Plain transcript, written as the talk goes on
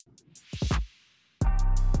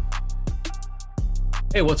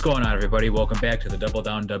Hey, what's going on, everybody? Welcome back to the Double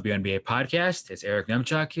Down WNBA podcast. It's Eric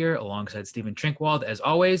Nemchuk here alongside Stephen Trinkwald. As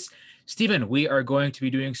always, Stephen, we are going to be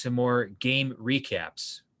doing some more game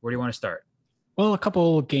recaps. Where do you want to start? Well, a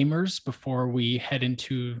couple gamers before we head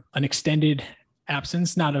into an extended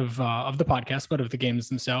absence, not of the podcast, but of the games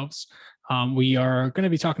themselves. We are going to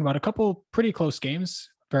be talking about a couple pretty close games,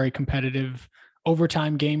 very competitive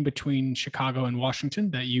overtime game between Chicago and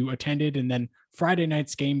Washington that you attended, and then Friday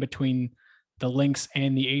night's game between the Lynx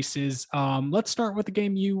and the Aces. Let's start with the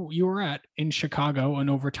game you were at in Chicago, an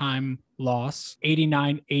overtime loss,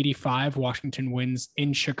 89-85. Washington wins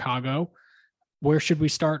in Chicago. Where should we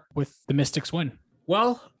start with the Mystics win?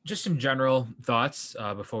 Well, just some general thoughts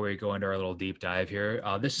before we go into our little deep dive here.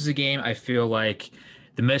 This is a game I feel like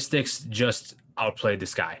the Mystics just outplayed the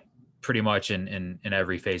Sky pretty much in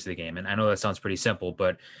every phase of the game. And I know that sounds pretty simple,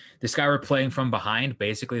 but the Sky were playing from behind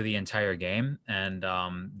basically the entire game. And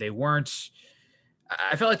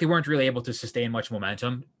I felt like they weren't really able to sustain much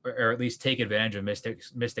momentum or at least take advantage of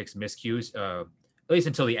Mystics miscues, at least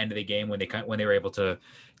until the end of the game when they were able to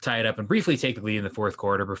tie it up and briefly take the lead in the fourth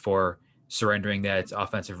quarter before surrendering that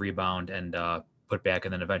offensive rebound and put back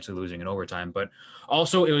and then eventually losing in overtime. But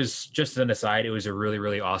also, it was just an aside, it was a really,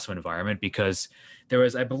 really awesome environment because there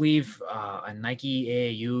was, I believe, a Nike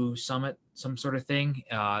AAU summit, some sort of thing.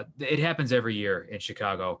 It happens every year in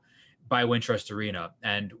Chicago by Wintrust Arena.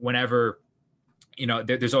 And whenever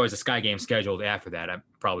there's always a Sky game scheduled after that,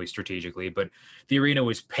 probably strategically, but the arena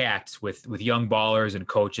was packed with young ballers and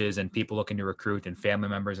coaches and people looking to recruit and family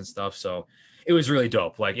members and stuff. So it was really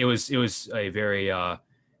dope. Like it was a very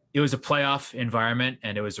it was a playoff environment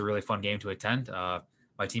and it was a really fun game to attend.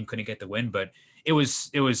 My team couldn't get the win, but it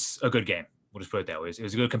was a good game. We'll just put it that way. It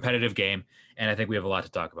was a good competitive game, and I think we have a lot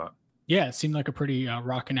to talk about. Yeah, it seemed like a pretty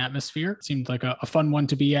rocking atmosphere. It seemed like a fun one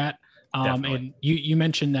to be at. And you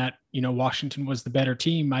mentioned that, Washington was the better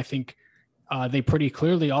team. I think they pretty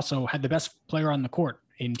clearly also had the best player on the court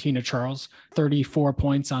in Tina Charles, 34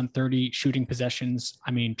 points on 30 shooting possessions.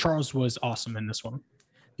 I mean, Charles was awesome in this one.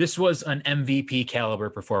 This was an MVP caliber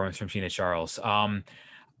performance from Tina Charles.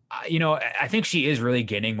 I think she is really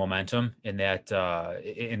gaining momentum in that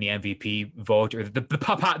in the MVP vote or the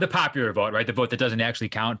popular vote, right? The vote that doesn't actually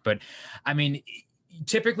count. But I mean,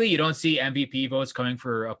 typically you don't see MVP votes coming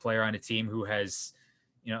for a player on a team who has,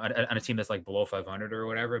 on a team that's like below 500 or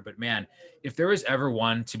whatever. But man, if there was ever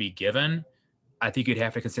one to be given, I think you'd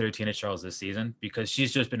have to consider Tina Charles this season because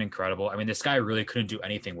she's just been incredible. I mean, this guy really couldn't do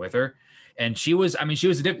anything with her. And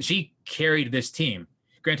she carried this team.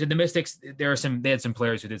 Granted, the Mystics, they had some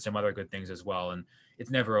players who did some other good things as well. And it's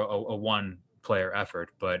never a one player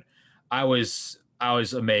effort, but I was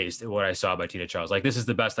amazed at what I saw by Tina Charles. Like, this is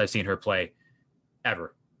the best I've seen her play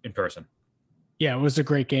ever in person. Yeah, it was a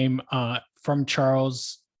great game from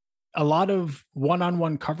Charles. A lot of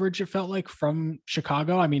one-on-one coverage, it felt like, from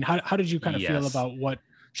Chicago. I mean, how did you kind of feel about what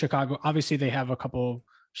Chicago, obviously they have a couple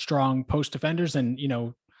strong post defenders and,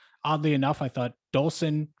 oddly enough, I thought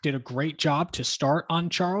Dolson did a great job to start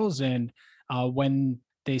on Charles. And when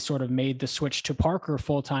they sort of made the switch to Parker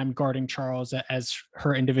full-time guarding Charles as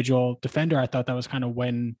her individual defender, I thought that was kind of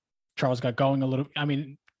when Charles got going a little. I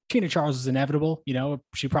mean, Tina Charles is inevitable,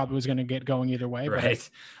 she probably was going to get going either way. Right. But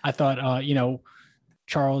I thought,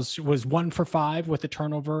 Charles was 1 for 5 with a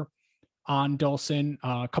turnover on Dolson,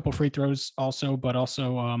 a couple free throws also, but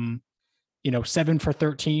also, 7 for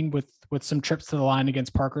 13 with some trips to the line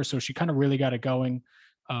against Parker. So she kind of really got it going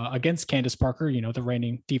against Candace Parker, the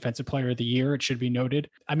reigning defensive player of the year. It should be noted.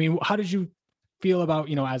 I mean, how did you feel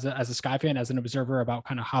about, as a Sky fan, as an observer, about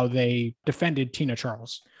kind of how they defended Tina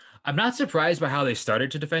Charles? I'm not surprised by how they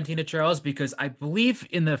started to defend Tina Charles because I believe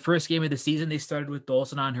in the first game of the season, they started with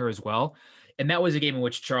Dolson on her as well. And that was a game in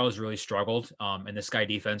which Charles really struggled. And the Sky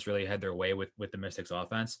defense really had their way with the Mystics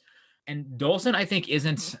offense. And Dolson, I think,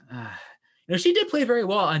 isn't, she did play very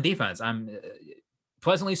well on defense. I'm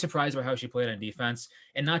pleasantly surprised by how she played on defense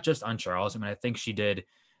and not just on Charles. I mean, I think she did,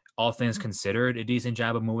 all things considered, a decent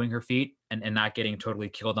job of moving her feet and not getting totally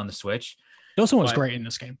killed on the switch. Dolson was great in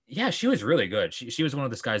this game. Yeah, she was really good. She was one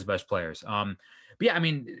of the Sky's best players. But yeah, I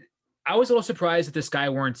mean, I was a little surprised that this guy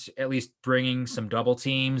weren't at least bringing some double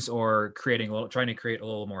teams or trying to create a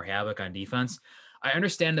little more havoc on defense. I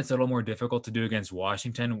understand it's a little more difficult to do against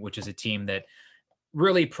Washington, which is a team that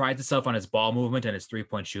really prides itself on its ball movement and its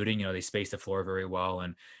 3-point shooting. They space the floor very well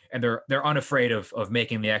and they're unafraid of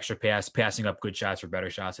making the extra pass, passing up good shots or better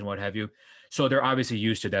shots and what have you. So they're obviously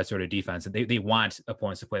used to that sort of defense and they want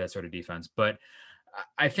opponents to play that sort of defense. But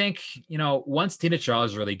I think, once Tina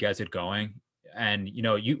Charles really gets it going, And,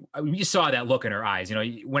 you saw that look in her eyes,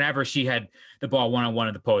 whenever she had the ball one-on-one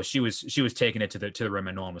in the post, she was taking it to the rim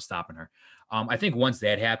and no one was stopping her. I think once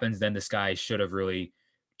that happens, then the Sky should have really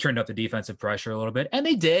turned up the defensive pressure a little bit. And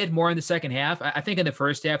they did more in the second half. I think in the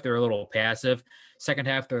first half, they're a little passive. Second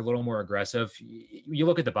half, they're a little more aggressive. You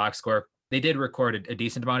look at the box score, they did record a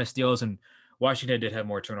decent amount of steals, and Washington did have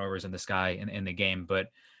more turnovers in the Sky in the game. But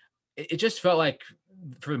it just felt like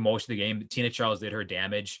for most of the game, Tina Charles did her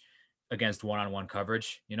damage against one-on-one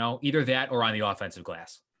coverage, either that or on the offensive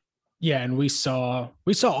glass. Yeah, and we saw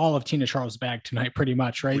all of Tina Charles' bag tonight, pretty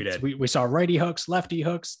much, right? We saw righty hooks, lefty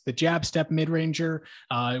hooks, the jab step mid ranger.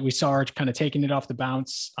 We saw her kind of taking it off the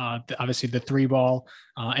bounce. Obviously, the three ball,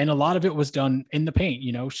 and a lot of it was done in the paint.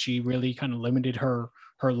 She really kind of limited her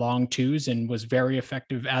long twos and was very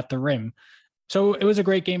effective at the rim. So it was a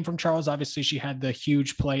great game from Charles. Obviously, she had the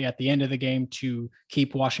huge play at the end of the game to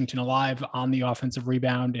keep Washington alive on the offensive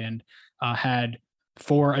rebound, and had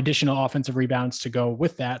 4 additional offensive rebounds to go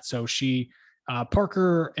with that. So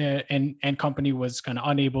Parker and company was kind of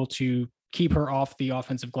unable to keep her off the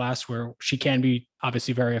offensive glass, where she can be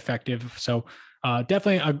obviously very effective. So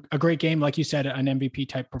definitely a great game. Like you said, an MVP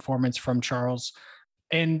type performance from Charles.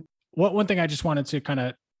 And one thing I just wanted to kind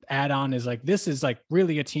of add on is like, this is like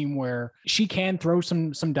really a team where she can throw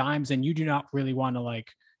some dimes, and you do not really want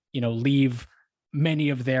to leave many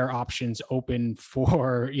of their options open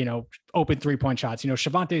for, open 3-point shots.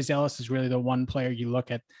 Shavonte Zealous is really the one player you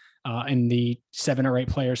look at in the 7 or 8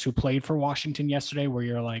 players who played for Washington yesterday, where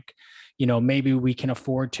you're like, maybe we can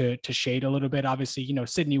afford to shade a little bit. Obviously,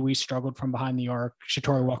 Sydney Weiss struggled from behind the arc,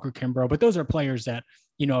 Shatori Walker-Kimbrough, but those are players that,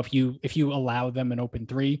 if you allow them an open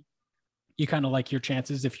 3, you kind of like your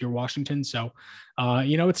chances if you're Washington. So,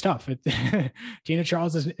 it's tough. Tina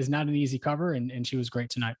Charles is not an easy cover, and she was great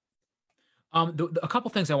tonight. A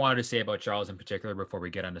couple things I wanted to say about Charles in particular before we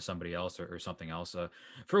get onto somebody else or something else.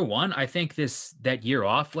 For one, I think that year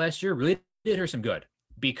off last year really did her some good,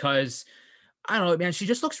 because I don't know, man, she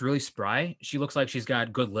just looks really spry. She looks like she's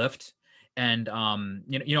got good lift, and on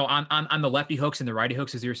the lefty hooks and the righty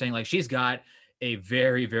hooks, as you were saying, like she's got a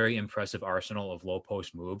very, very impressive arsenal of low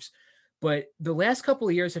post moves. But the last couple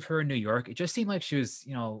of years of her in New York, it just seemed like she was,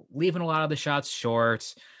 leaving a lot of the shots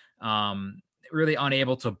short. Really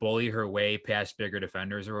unable to bully her way past bigger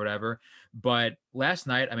defenders or whatever. But last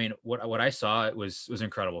night, I mean, what I saw, it was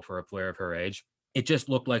incredible for a player of her age. It just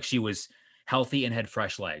looked like she was healthy and had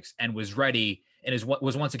fresh legs and was ready, and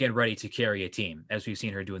was once again ready to carry a team, as we've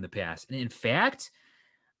seen her do in the past. And in fact,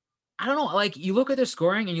 I don't know, like you look at the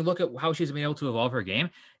scoring and you look at how she's been able to evolve her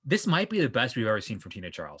game. This might be the best we've ever seen from Tina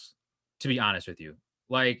Charles, to be honest with you.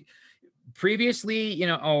 Like, previously,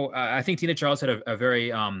 I think Tina Charles had a very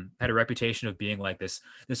had a reputation of being like this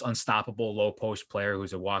unstoppable low post player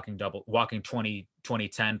who's a walking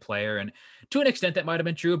 2010 player, and to an extent that might have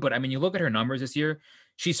been true. But I mean, you look at her numbers this year,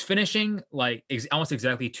 she's finishing like almost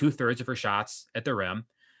exactly 2/3 of her shots at the rim.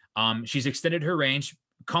 She's extended her range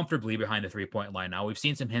comfortably behind the 3-point line. Now we've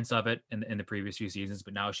seen some hints of it in the previous few seasons,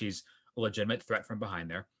 but now she's a legitimate threat from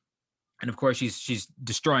behind there. And of course, she's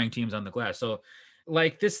destroying teams on the glass. So,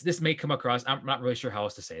 like this may come across, I'm not really sure how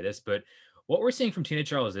else to say this, but what we're seeing from Tina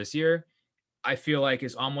Charles this year, I feel like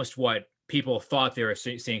is almost what people thought they were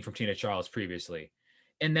seeing from Tina Charles previously.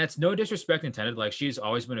 And that's no disrespect intended. Like, she's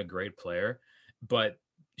always been a great player, but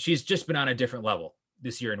she's just been on a different level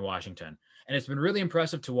this year in Washington. And it's been really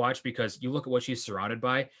impressive to watch, because you look at what she's surrounded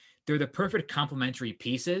by. They're the perfect complementary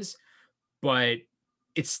pieces, but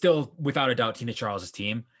it's still without a doubt Tina Charles's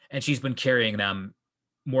team. And she's been carrying them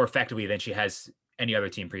more effectively than she has any other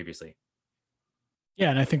team previously.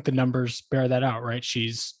 Yeah, and I think the numbers bear that out, right?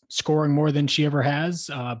 She's scoring more than she ever has,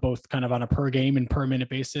 both kind of on a per game and per minute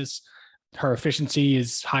basis. Her efficiency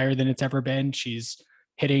is higher than it's ever been. She's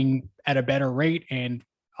hitting at a better rate and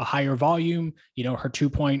a higher volume. Her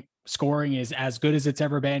 2-point scoring is as good as it's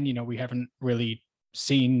ever been. We haven't really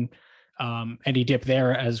seen any dip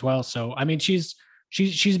there as well. So, I mean, she's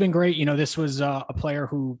been great. This was a player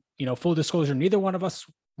who, full disclosure, neither one of us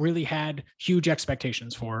really had huge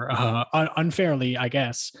expectations for, unfairly, I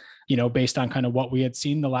guess, based on kind of what we had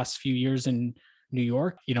seen the last few years in New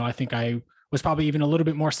York. I think I was probably even a little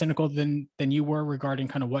bit more cynical than you were regarding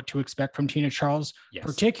kind of what to expect from Tina Charles, yes.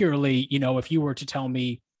 Particularly, if you were to tell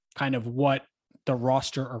me kind of what the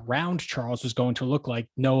roster around Charles was going to look like.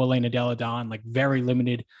 No Elena Delle Donne, like very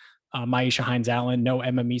limited Myisha Hines-Allen, no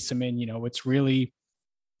Emma Miesemann. It's really,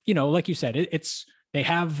 like you said, they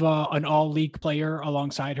have an all-league player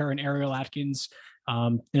alongside her, and Ariel Atkins.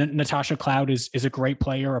 Natasha Cloud is a great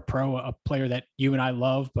player, a player that you and I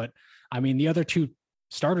love. But I mean, the other 2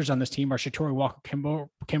 starters on this team are Shatori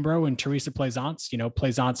Walker-Kimbrough and Teresa Plaisance.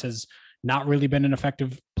 Plaisance has not really been an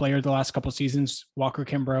effective player the last couple of seasons. Walker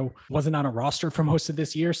Kimbrough wasn't on a roster for most of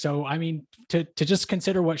this year. So, I mean, to just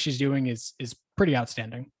consider what she's doing is pretty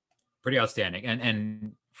outstanding. Pretty outstanding.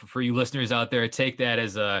 And for you listeners out there, take that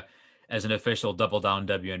as an official Double Down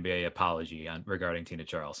WNBA apology regarding Tina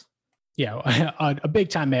Charles. Yeah, a big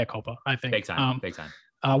time mea culpa, I think. Big time, big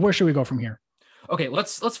time. Where should we go from here? Okay,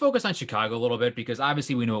 let's focus on Chicago a little bit, because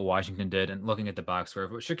obviously we know what Washington did, and looking at the box score.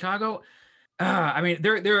 But Chicago, I mean,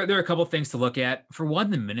 there are a couple of things to look at. For one,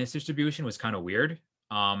 the minutes distribution was kind of weird.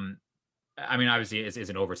 I mean, obviously it's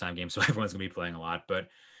an overtime game, so everyone's gonna be playing a lot. But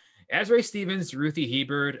Azurá Stevens, Ruthie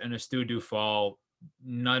Hebard, and Astou Dufal,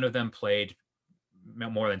 none of them played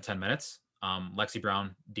more than 10 minutes. Lexi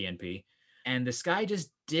Brown, DNP. And the Sky just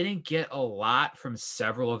didn't get a lot from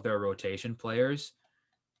several of their rotation players.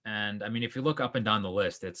 And I mean, if you look up and down the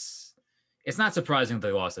list, it's not surprising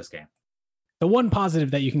they lost this game. The one positive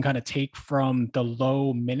that you can kind of take from the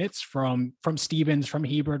low minutes from Stevens, from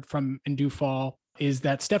Hebard, from Dufal, is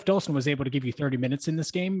that Steph Dolson was able to give you 30 minutes in this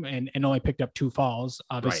game and only picked up 2 fouls.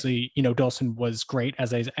 Obviously, right. You know, Dolson was great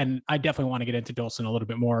and I definitely want to get into Dolson a little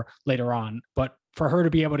bit more later on, but for her to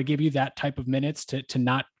be able to give you that type of minutes to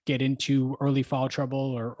not get into early foul trouble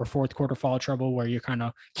or fourth quarter foul trouble where you're kind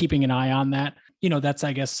of keeping an eye on that, you know, that's,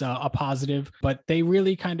 I guess, a positive. But they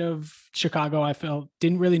really kind of, Chicago, I felt,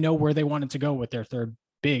 didn't really know where they wanted to go with their third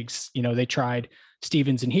bigs. You know, they tried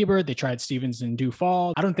Stevens and Hebard, they tried Stevens and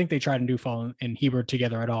Dufal. I don't think they tried Dufal and Hebard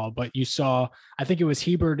together at all, but you saw, I think it was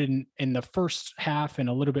Hebard in the first half and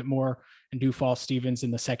a little bit more and Dufal Stevens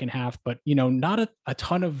in the second half, but, you know, not a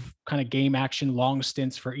ton of kind of game action, long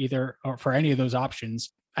stints for either or for any of those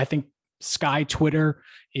options. I think Sky Twitter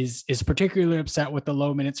is particularly upset with the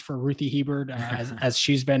low minutes for Ruthie Hebard, as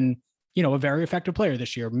she's been, you know, a very effective player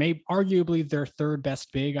this year. Maybe arguably their third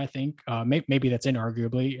best big, I think. Maybe that's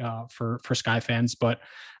inarguably for Sky fans. But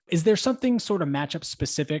is there something sort of matchup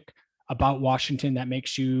specific about Washington that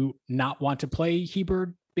makes you not want to play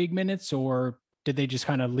Hebard big minutes, or did they just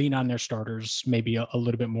kind of lean on their starters maybe a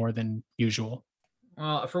little bit more than usual?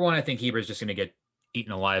 Well, for one, I think Hebard's just going to get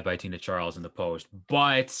eaten alive by Tina Charles in the post.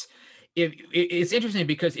 But it's interesting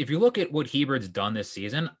because if you look at what Hebard's done this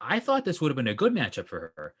season, I thought this would have been a good matchup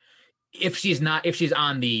for her. If she's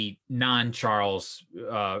on the non-Charles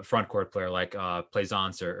front court player like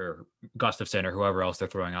Plaisance or Gustafson or whoever else they're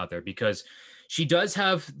throwing out there, because she does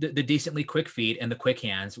have the decently quick feet and the quick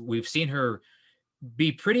hands. We've seen her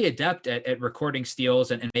be pretty adept at recording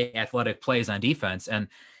steals and make athletic plays on defense. And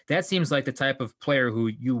that seems like the type of player who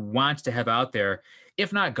you want to have out there,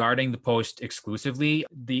 if not guarding the post exclusively,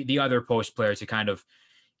 the other post player to kind of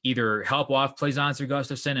either help off Plaisance or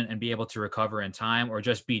Gustafson and be able to recover in time, or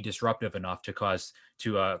just be disruptive enough to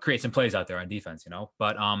create some plays out there on defense, you know?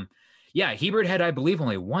 But yeah, Hebard had, I believe,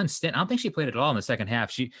 only one stint. I don't think she played at all in the second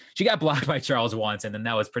half. She got blocked by Charles once, and then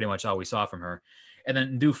that was pretty much all we saw from her. And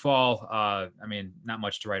then Dufal, I mean, not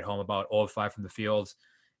much to write home about. 0-5 from the field,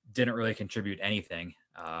 didn't really contribute anything.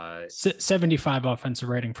 75 offensive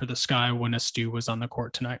rating for the Sky when Astou was on the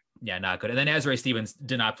court tonight. Yeah, not good. And then Azurá Stevens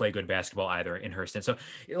did not play good basketball either in her stint. So,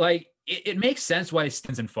 like, it makes sense why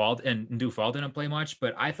Stevens and Dufal didn't play much,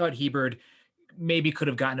 but I thought Hebard maybe could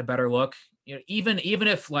have gotten a better look. You know, even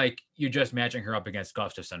if like you're just matching her up against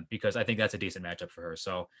Gustafson, because I think that's a decent matchup for her.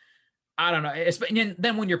 So I don't know. And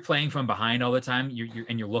then when you're playing from behind all the time,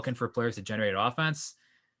 you're looking for players to generate offense,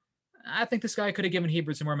 I think this guy could have given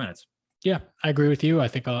Hebard some more minutes. Yeah, I agree with you. I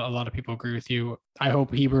think a lot of people agree with you. I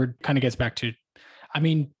hope Hebard kind of gets back to, I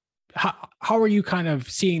mean, how are you kind of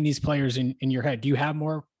seeing these players in your head? Do you have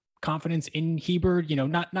more confidence in Hebard, you know,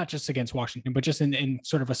 not just against Washington, but just in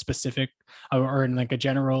sort of a specific or in like a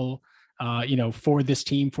general, you know, for this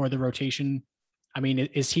team, for the rotation? I mean,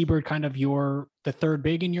 is Hebard kind of the third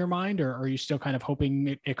big in your mind, or are you still kind of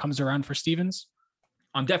hoping it comes around for Stevens?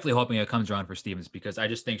 I'm definitely hoping it comes around for Stevens, because I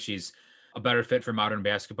just think she's a better fit for modern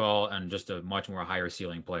basketball and just a much more higher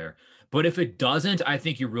ceiling player. But if it doesn't, I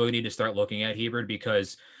think you really need to start looking at Hebard,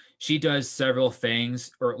 because she does several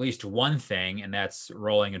things, or at least one thing, and that's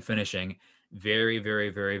rolling and finishing very, very,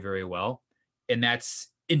 very, very well. And that's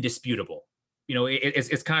indisputable. You know,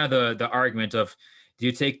 it's kind of the argument of, do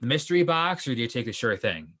you take the mystery box or do you take the sure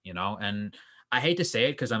thing? You know, and I hate to say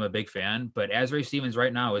it because I'm a big fan, but Azurá Stevens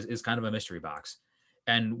right now is kind of a mystery box.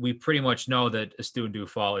 And we pretty much know that Astou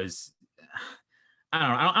Dufal is,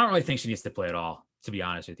 I don't really think she needs to play at all, to be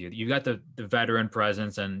honest with you. You got the veteran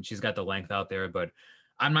presence and she's got the length out there, but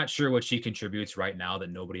I'm not sure what she contributes right now that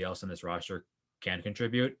nobody else on this roster can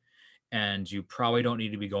contribute. And you probably don't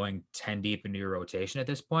need to be going 10 deep into your rotation at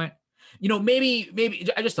this point. You know, maybe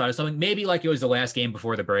I just thought of something. Maybe like it was the last game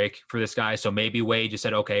before the break for this guy. So maybe Wade just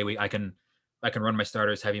said, okay, I can I can run my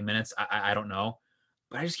starters heavy minutes. I don't know,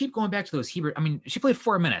 but I just keep going back to those Hiebert. I mean, she played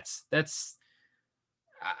 4 minutes.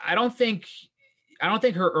 I don't think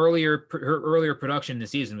her earlier production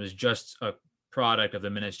this season was just a product of the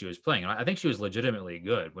minutes she was playing. I think she was legitimately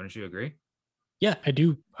good. Wouldn't you agree? Yeah, I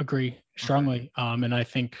do agree strongly. And I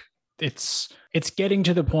think it's getting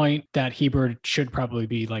to the point that Hiebert should probably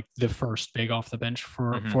be like the first big off the bench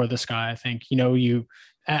for this guy. I think,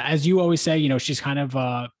 as you always say, she's kind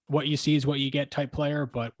of what you see is what you get type player,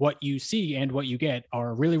 but what you see and what you get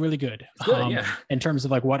are really, really good. Yeah. In terms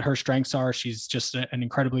of like what her strengths are, she's just an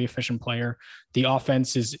incredibly efficient player. The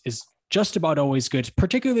offense is just about always good,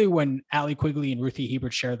 particularly when Allie Quigley and Ruthie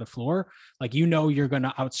Hiebert share the floor. Like, you're going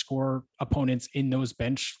to outscore opponents in those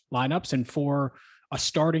bench lineups. And for a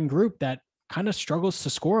starting group that kind of struggles to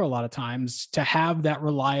score a lot of times, to have that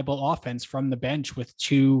reliable offense from the bench with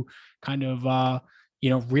two kind of,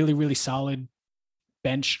 really, really solid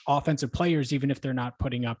bench offensive players, even if they're not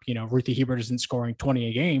putting up, Ruthie Hiebert isn't scoring 20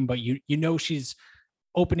 a game, but she's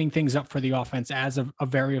opening things up for the offense as a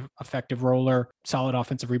very effective roller, solid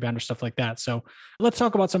offensive rebounder, stuff like that. So let's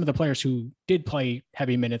talk about some of the players who did play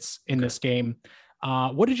heavy minutes in this game.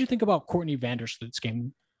 What did you think about Courtney Vandersloot's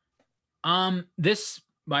game? This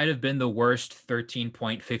might have been the worst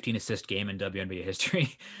 13-point, 15 assist game in WNBA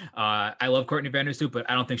history. I love Courtney Vandersloot, but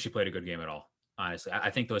I don't think she played a good game at all. Honestly, I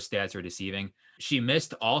think those stats are deceiving. She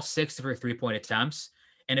missed all 6 of her 3-point attempts,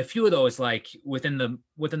 and a few of those, like within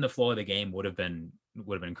the flow of the game, would have been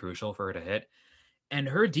crucial for her to hit. And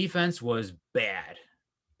her defense was bad.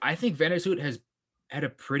 I think Vandersloot has had a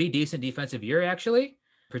pretty decent defensive year, actually,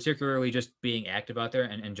 particularly just being active out there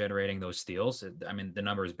and generating those steals. I mean, the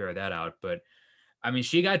numbers bear that out, but I mean,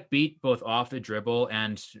 she got beat both off the dribble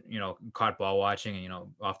and, caught ball watching and,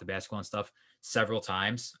 off the basketball and stuff several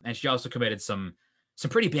times. And she also committed some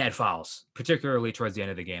pretty bad fouls, particularly towards the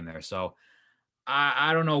end of the game there. So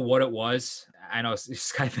I don't know what it was. I know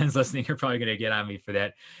Sky fans listening are probably going to get on me for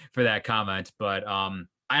that comment, but I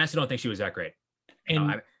honestly don't think she was that great.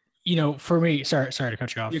 And, for me, sorry to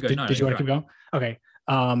cut you off. You're good. Did you want to keep going? Okay.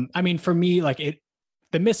 I mean, for me, like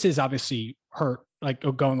the misses obviously hurt, like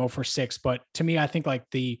going 0 for 6, but to me, I think like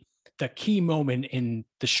the key moment in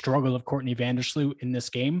the struggle of Courtney Vandersloot in this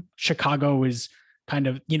game, Chicago is kind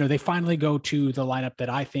of, they finally go to the lineup that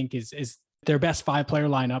I think is their best 5-player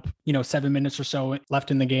lineup, 7 minutes or so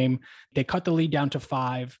left in the game. They cut the lead down to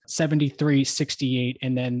 5, 73-68.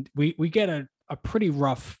 And then we get a pretty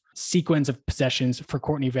rough sequence of possessions for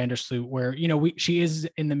Courtney Vandersloot where, she is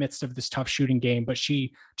in the midst of this tough shooting game, but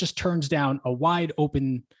she just turns down a wide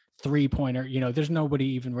open 3-pointer. There's nobody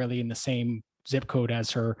even really in the same zip code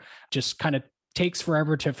as her, just kind of takes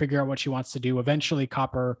forever to figure out what she wants to do. Eventually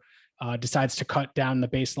Copper decides to cut down the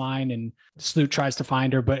baseline and Sloot tries to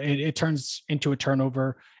find her, but it turns into a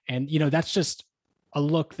turnover. And, that's just a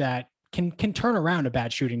look that can turn around a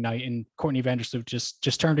bad shooting night. And Courtney Vandersloot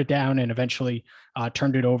just turned it down and eventually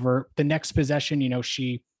turned it over. The next possession,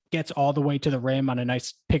 she gets all the way to the rim on a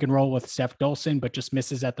nice pick and roll with Steph Dolson, but just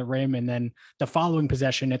misses at the rim. And then the following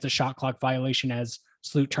possession, it's a shot clock violation as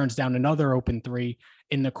Sloot turns down another open 3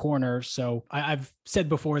 in the corner. So I've said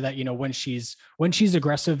before that, when she's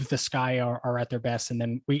aggressive, the Sky are at their best. And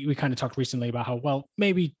then we kind of talked recently about how, well,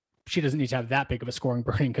 maybe she doesn't need to have that big of a scoring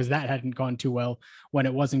burden because that hadn't gone too well when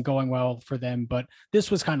it wasn't going well for them. But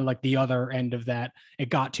this was kind of like the other end of that. It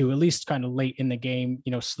got to at least kind of late in the game,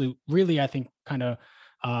 Sloot really, I think, kind of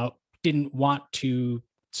didn't want to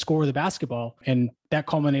score the basketball. And that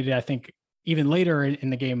culminated, I think, even later in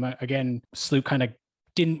the game. Again, Sloot kind of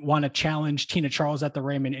didn't want to challenge Tina Charles at the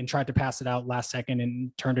rim and tried to pass it out last second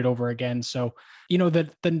and turned it over again. So,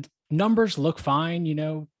 the numbers look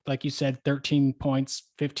fine, like you said, 13 points,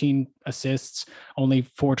 15 assists, only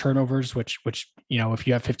 4 turnovers, which, if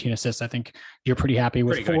you have 15 assists, I think you're pretty happy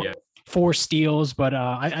with. Pretty good, 4 steals. But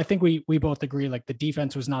I think we both agree, like the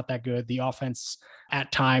defense was not that good. The offense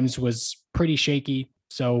at times was pretty shaky.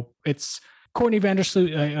 So it's Courtney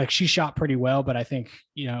Vandersloot, like she shot pretty well, but I think,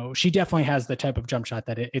 she definitely has the type of jump shot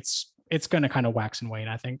that it's going to kind of wax and wane,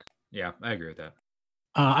 I think. Yeah, I agree with that.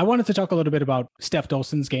 I wanted to talk a little bit about Steph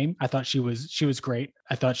Dolson's game. I thought she was great.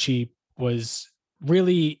 I thought she was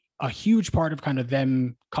really a huge part of kind of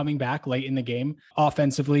them coming back late in the game.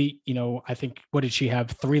 Offensively, I think, what did she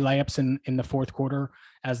have? 3 layups in the fourth quarter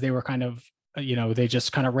as they were kind of, they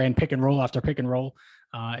just kind of ran pick and roll after pick and roll.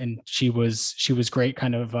 And she was great,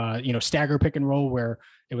 kind of, stagger pick and roll where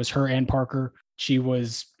it was her and Parker. She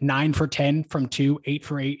was 9 for 10 from 2, 8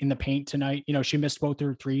 for 8 in the paint tonight. She missed both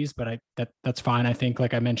her threes, but that's fine. I think,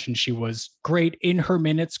 like I mentioned, she was great in her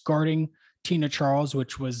minutes guarding Tina Charles,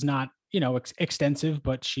 which was not extensive,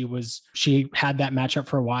 but she had that matchup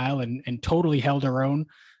for a while and totally held her own.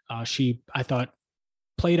 I thought,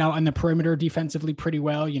 played out on the perimeter defensively pretty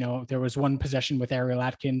well. There was one possession with Ariel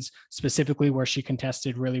Atkins specifically where she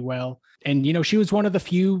contested really well. And, she was one of the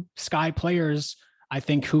few Sky players, I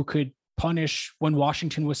think, who could punish when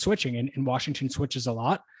Washington was switching, and Washington switches a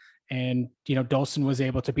lot. And, Dolson was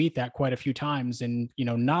able to beat that quite a few times. And,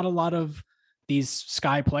 not a lot of these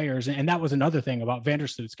Sky players. And that was another thing about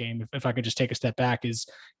Vandersloot's game. If I could just take a step back, is,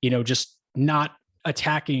 just not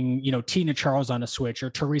attacking, Tina Charles on a switch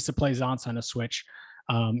or Teresa Plaisance on a switch.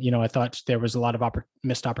 I thought there was a lot of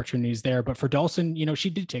missed opportunities there, but for Dolson, she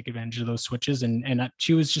did take advantage of those switches, and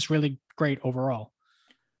she was just really great overall.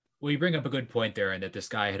 Well, you bring up a good point there, and that this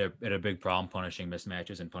guy had a big problem punishing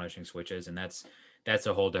mismatches and punishing switches, and that's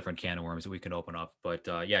a whole different can of worms that we can open up. But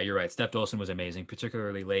yeah, you're right. Steph Dolson was amazing,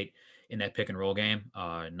 particularly late in that pick and roll game.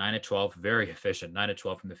 9 of 12, very efficient. 9 of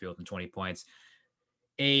 12 from the field and 20 points.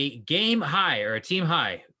 A game high, or a team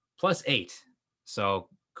high, +8. So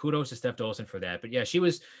kudos to Steph Dolson for that. But yeah, she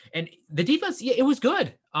was, and the defense, yeah, it was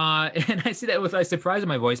good. And I see that with a surprise in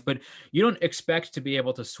my voice, but you don't expect to be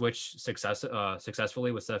able to switch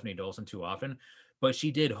successfully with Stephanie Dolson too often. But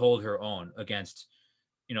she did hold her own against,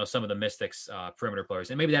 some of the Mystics perimeter players.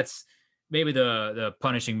 And maybe the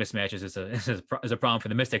punishing mismatches is a problem for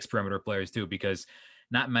the Mystics perimeter players too, because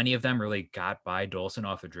not many of them really got by Dolson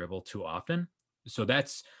off the dribble too often. So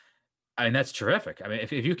that's terrific. I mean,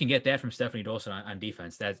 if you can get that from Stephanie Dolson on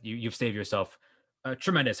defense, that you've saved yourself a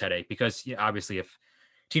tremendous headache, because obviously if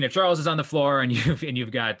Tina Charles is on the floor and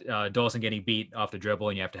you've got Dolson getting beat off the dribble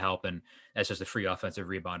and you have to help, and that's just a free offensive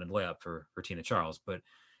rebound and layup for Tina Charles. But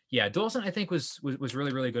yeah, Dolson, I think was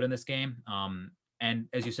really, really good in this game. And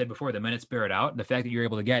as you said before, the minutes bear it out. The fact that you're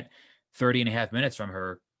able to get 30 and a half minutes from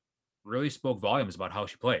her really spoke volumes about how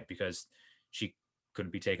she played, because she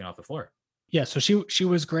couldn't be taken off the floor. Yeah, so she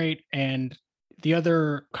was great. And the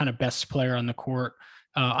other kind of best player on the court,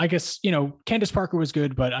 I guess, Candace Parker was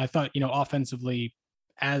good, but I thought, offensively,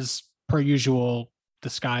 as per usual, the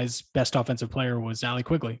Sky's best offensive player was Allie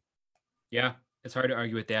Quigley. Yeah, it's hard to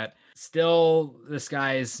argue with that. Still, the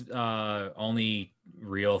Sky's only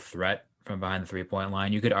real threat from behind the three-point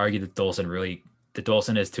line. You could argue that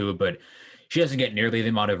Dolson is too, but she doesn't get nearly the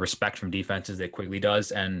amount of respect from defenses that Quigley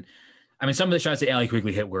does. And I mean, some of the shots that Allie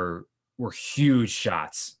Quigley hit were huge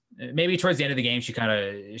shots. Maybe towards the end of the game, she kind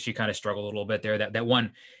of struggled a little bit there. That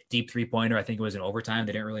one deep 3-pointer, I think it was in overtime.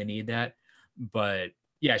 They didn't really need that, but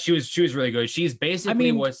yeah, she was really good. She's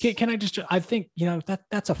basically can I just, I think,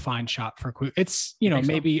 that's a fine shot for Quigley. It's,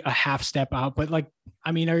 maybe a half step out, but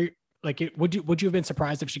would you have been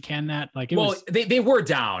surprised if she can that? They were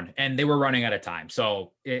down and they were running out of time.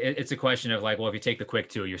 So it's a question of if you take the quick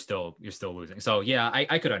two, you're still losing. So yeah,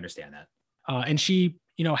 I could understand that. And she,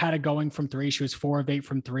 had it going from three. She was 4 of 8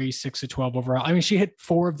 from three, 6 of 12 overall. I mean, she hit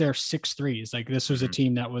 4 of their 6 threes. This was a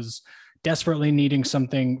team that was desperately needing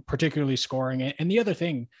something, particularly scoring it. And the other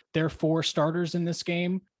thing, there are 4 starters in this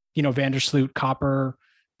game, Vandersloot, Copper,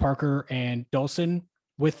 Parker, and Dolson.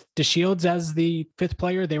 With DeShields as the 5th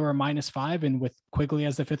player, they were a -5. And with Quigley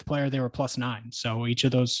as the 5th player, they were +9. So each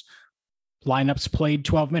of those lineups played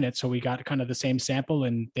 12 minutes. So we got kind of the same sample,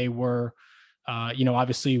 and they were,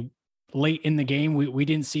 obviously late in the game. We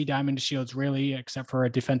didn't see Diamond DeShields really, except for a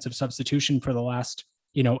defensive substitution for the last,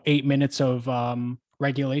 8 minutes of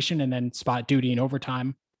regulation, and then spot duty in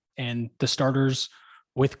overtime. And the starters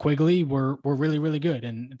with Quigley were really, really good.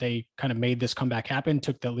 And they kind of made this comeback happen,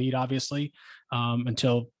 took the lead, obviously,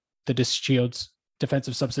 until the DeShields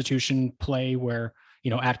defensive substitution play where,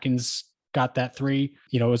 Atkins got that 3.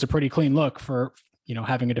 It was a pretty clean look for,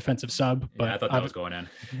 having a defensive sub. But yeah, I thought that was going in.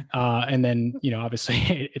 And then,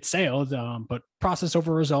 obviously it sailed, but process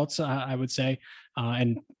over results, I would say.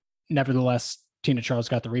 And nevertheless, Tina Charles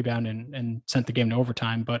got the rebound and sent the game to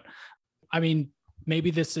overtime. But I mean,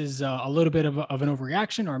 maybe this is a little bit of an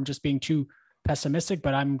overreaction, or I'm just being too pessimistic,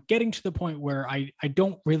 but I'm getting to the point where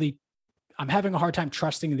I'm having a hard time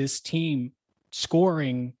trusting this team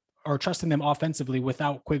scoring or trusting them offensively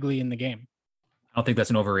without Quigley in the game. I don't think that's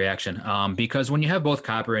an overreaction, because when you have both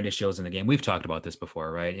Copper and DeShields in the game, we've talked about this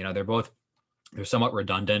before, right? They're somewhat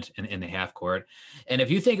redundant in the half court. And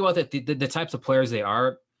if you think about the types of players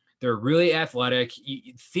they're really athletic.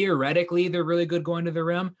 Theoretically, they're really good going to the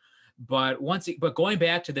rim. But going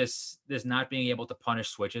back to this not being able to punish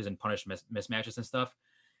switches and punish mismatches and stuff,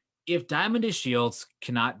 if Diamond DeShields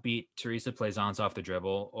cannot beat Teresa Plaisance off the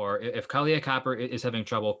dribble, or if Kahleah Copper is having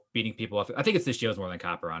trouble beating people off, I think it's DeShields more than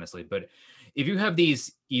Copper, honestly. But if you have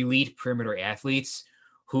these elite perimeter athletes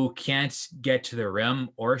who can't get to the rim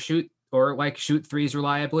or shoot threes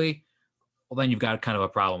reliably, well, then you've got kind of a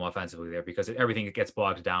problem offensively there, because everything gets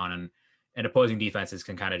bogged down, and opposing defenses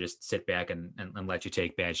can kind of just sit back and let you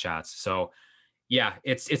take bad shots. So yeah,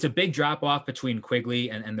 it's a big drop off between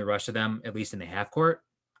Quigley and the rest of them, at least in the half court.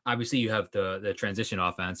 Obviously, you have the transition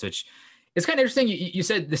offense, which is kind of interesting. You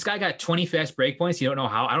said this guy got 20 fast break points. You don't know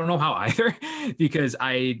how. I don't know how either, because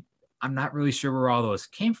I'm not really sure where all those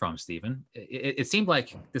came from, Stephen. It seemed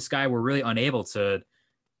like this guy were really unable to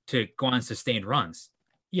go on sustained runs.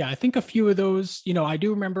 Yeah, I think a few of those, I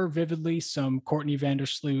do remember vividly some Courtney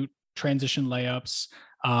Vandersloot transition layups.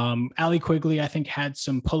 Allie Quigley, I think, had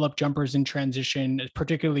some pull-up jumpers in transition,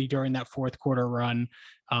 particularly during that fourth quarter run.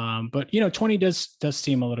 But 20 does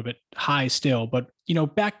seem a little bit high still. But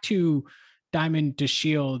back to Diamond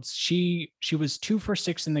DeShields, she was 2 for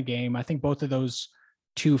 6 in the game. I think both of those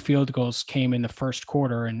 2 field goals came in the first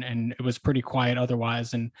quarter, and it was pretty quiet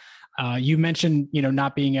otherwise. And you mentioned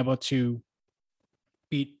not being able to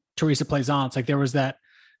beat Teresa Plaisance. Like there was that.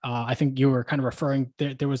 I think you were kind of referring,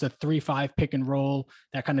 there was a 3-5 pick and roll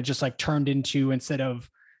that kind of just like turned into, instead of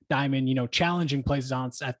Diamond, challenging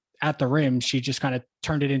Plaisance at the rim, she just kind of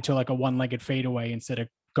turned it into like a one-legged fadeaway instead of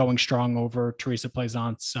going strong over Teresa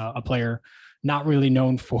Plaisance, a player not really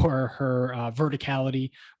known for her verticality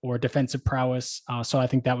or defensive prowess. So I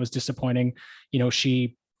think that was disappointing.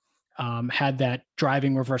 She had that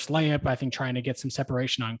driving reverse layup, I think, trying to get some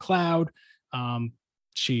separation on Cloud.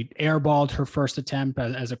 She airballed her first attempt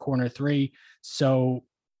as a corner 3. So,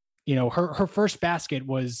 her first basket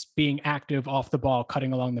was being active off the ball,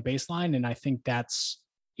 cutting along the baseline. And I think that's,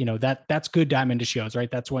 that's good Diamond DeShields,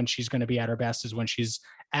 right? That's when she's going to be at her best, is when she's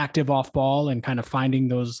active off ball and kind of finding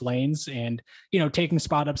those lanes and, taking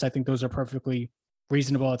spot ups. I think those are perfectly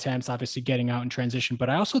reasonable attempts, obviously getting out in transition. But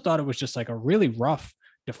I also thought it was just like a really rough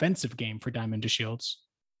defensive game for Diamond DeShields.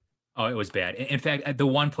 Oh, it was bad. In fact, the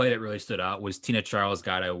one play that really stood out was Tina Charles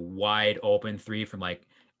got a wide open 3 from like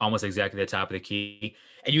almost exactly the top of the key,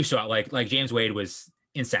 and you saw like James Wade was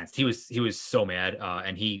incensed. He was so mad,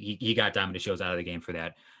 and he got Diamond DeShields out of the game for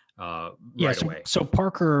that right away. So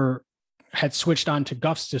Parker had switched on to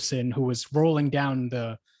Gustafson, who was rolling down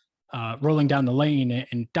the lane,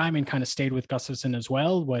 and Diamond kind of stayed with Gustafson as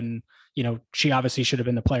well when, she obviously should have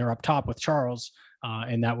been the player up top with Charles.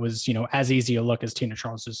 And that was, as easy a look as Tina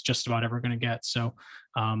Charles is just about ever going to get. So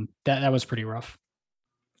that was pretty rough.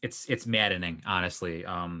 It's maddening, honestly.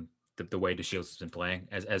 The way DeShields has been playing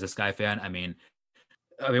as a Sky fan. I mean,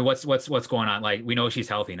 what's going on? Like, we know she's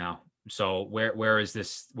healthy now. So where is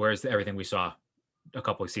this? Where is everything we saw a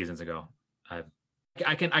couple of seasons ago?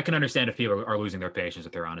 I can understand if people are losing their patience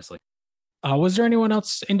with her, honestly. Was there anyone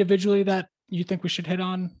else individually that you think we should hit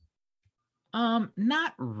on?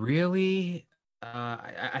 Not really.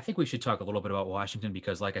 I think we should talk a little bit about Washington,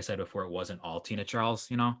 because like I said before, it wasn't all Tina Charles,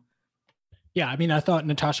 Yeah, I mean, I thought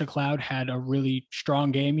Natasha Cloud had a really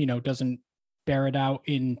strong game, doesn't bear it out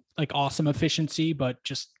in like awesome efficiency, but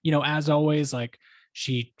just, as always, like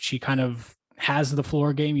she kind of has the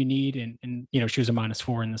floor game you need. And she was a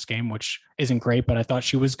 -4 in this game, which isn't great, but I thought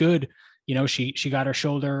she was good. She got her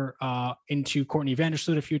shoulder into Courtney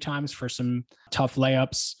Vandersloot a few times for some tough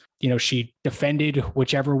layups. She defended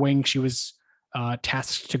whichever wing she was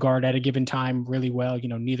tasked to guard at a given time really well.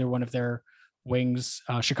 Neither one of their wings,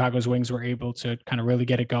 Chicago's wings, were able to kind of really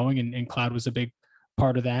get it going, and Cloud was a big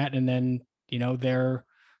part of that. And then their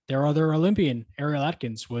other Olympian, Ariel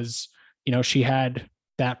Atkins, was she had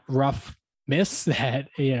that rough miss that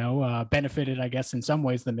benefited, I guess, in some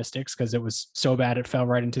ways the Mystics, because it was so bad it fell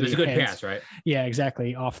right into the. It was a good pass, right? Yeah,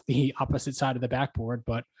 exactly, off the opposite side of the backboard.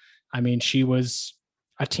 But I mean, she was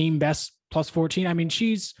a team best +14. I mean,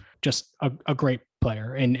 she's just a great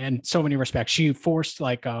player in so many respects. She forced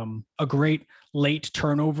like a great late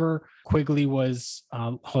turnover. Quigley was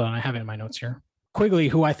hold on, I have it in my notes here. Quigley,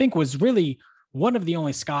 who I think was really one of the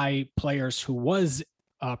only Sky players who was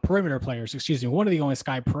perimeter players, one of the only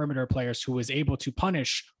Sky perimeter players who was able to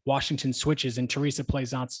punish Washington switches, and Teresa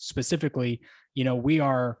Plaisance specifically. We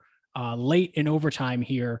are late in overtime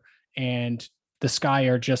here, and the Sky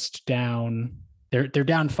are just down. They're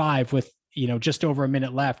down 5 with just over a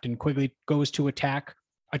minute left, and Quigley goes to attack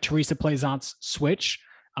a Teresa Plaisance switch,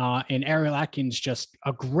 and Ariel Atkins just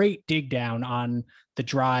a great dig down on the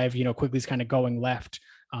drive. Quigley's kind of going left,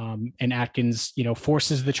 and Atkins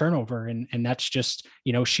forces the turnover, and that's just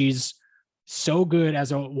she's so good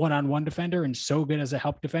as a one-on-one defender and so good as a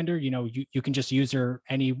help defender. You can just use her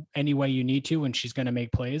any way you need to, and she's going to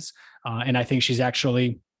make plays. And I think she's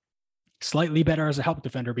actually slightly better as a help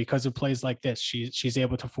defender because of plays like this. She's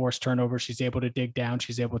able to force turnovers. She's able to dig down.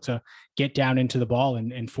 She's able to get down into the ball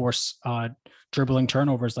and force dribbling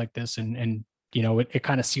turnovers like this. And it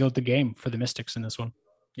kind of sealed the game for the Mystics in this one.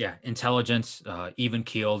 Yeah, intelligent, even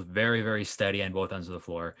keeled, very, very steady on both ends of the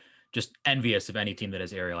floor. Just envious of any team that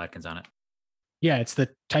has Ariel Atkins on it. Yeah, it's the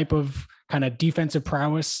type of kind of defensive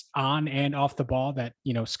prowess on and off the ball that,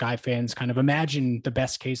 Sky fans kind of imagine the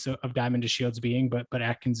best case of Diamond DeShields being, but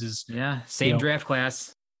Atkins is, same draft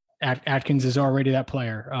class. Atkins is already that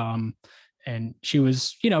player. And she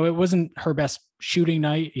was, it wasn't her best shooting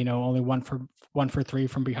night, only 1 for 3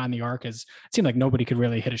 from behind the arc. As it seemed like nobody could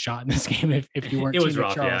really hit a shot in this game if you weren't. It was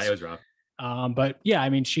rough. Charles. Yeah, it was rough. But yeah, I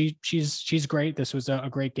mean, she's great. This was a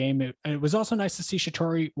great game. It was also nice to see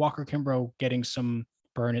Shatori Walker-Kimbrough getting some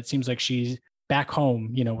burn. It seems like she's back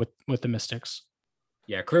home, with the Mystics.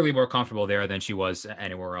 Yeah, clearly more comfortable there than she was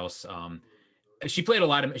anywhere else. She played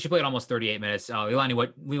almost 38 minutes.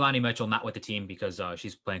 Leilani Mitchell not with the team because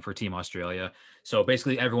she's playing for Team Australia. So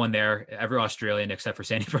basically everyone there, every Australian except for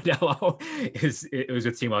Sandy Brondello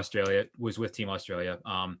was with Team Australia.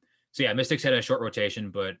 So yeah, Mystics had a short rotation,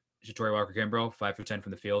 but Shatori Walker-Kimbrough, 5 for 10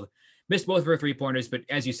 from the field, missed both of her 3-pointers, but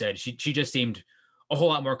as you said, she just seemed a whole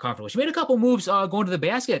lot more comfortable. She made a couple moves going to the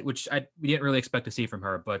basket, which we didn't really expect to see from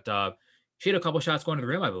her, but she had a couple shots going to the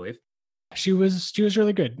rim, I believe. She was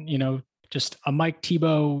really good. Just a Mike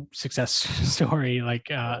Thibault success story, like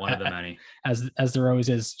one of the many, as there always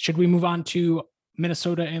is. Should we move on to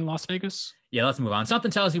Minnesota and Las Vegas? Yeah, let's move on.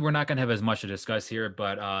 Something tells me we're not going to have as much to discuss here,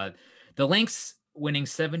 but the Lynx winning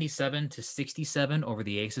 77-67 over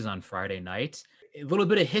the Aces on Friday night. A little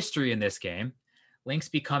bit of history in this game. Lynx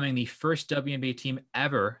becoming the first WNBA team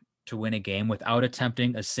ever to win a game without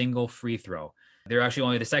attempting a single free throw. They're actually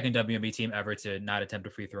only the second WNBA team ever to not attempt a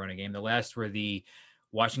free throw in a game. The last were the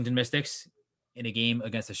Washington Mystics in a game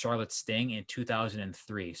against the Charlotte Sting in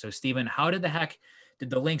 2003. So, Stephen, how did the heck did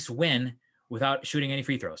the Lynx win without shooting any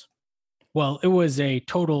free throws? Well, it was a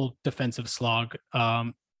total defensive slog.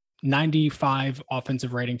 95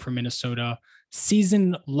 offensive rating for Minnesota,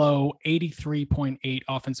 season low 83.8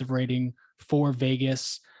 offensive rating for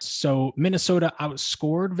Vegas. So Minnesota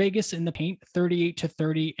outscored Vegas in the paint,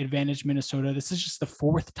 38-30 advantage Minnesota. This is just the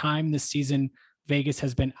fourth time this season Vegas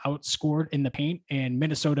has been outscored in the paint, and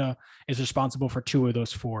Minnesota is responsible for 2 of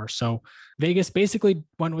those 4. So Vegas basically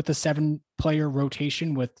went with a 7-player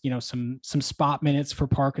rotation with, some spot minutes for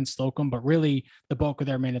Park and Slocum, but really the bulk of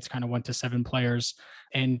their minutes kind of went to 7 players.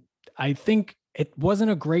 And I think it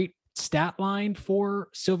wasn't a great stat line for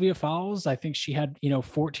Sylvia Fowles. I think she had,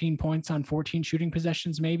 14 points on 14 shooting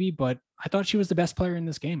possessions maybe, but I thought she was the best player in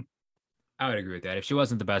this game. I would agree with that. If she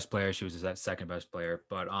wasn't the best player, she was that second best player.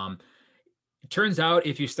 But it turns out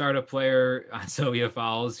if you start a player on Sylvia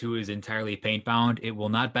Fowles who is entirely paint bound, it will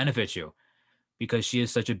not benefit you because she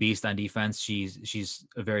is such a beast on defense. She's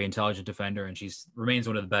a very intelligent defender, and remains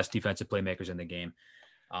one of the best defensive playmakers in the game.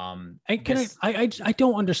 I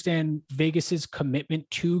don't understand Vegas's commitment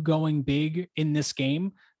to going big in this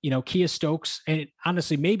game. Kiah Stokes, and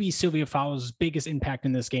honestly, maybe Sylvia Fowles' biggest impact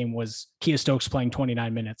in this game was Kiah Stokes playing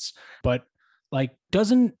 29 minutes. But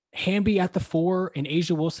doesn't Hamby at the 4 and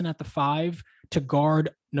A'ja Wilson at the 5 to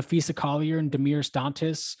guard Napheesa Collier and Damiris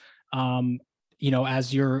Dantas,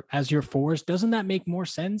 as your 4s, doesn't that make more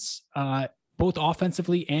sense? Both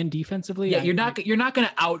offensively and defensively. Yeah, you're not going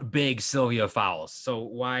to out big Sylvia Fowles. So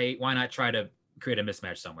why not try to create a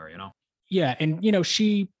mismatch somewhere, Yeah, and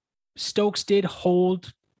Stokes did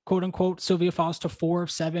hold quote unquote Sylvia Fowles to 4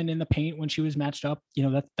 of 7 in the paint when she was matched up.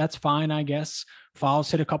 That's fine, I guess.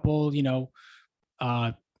 Fowles hit a couple,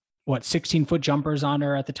 16-foot jumpers on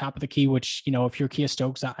her at the top of the key, which, if you're Kiah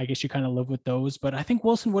Stokes, I guess you kind of live with those. But I think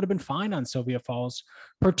Wilson would have been fine on Sylvia Fowles,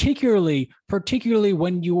 particularly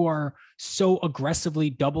when you are so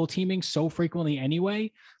aggressively double teaming so frequently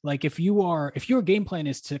anyway. Like if your game plan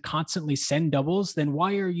is to constantly send doubles, then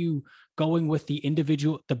why are you going with the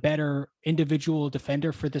better individual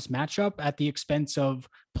defender for this matchup at the expense of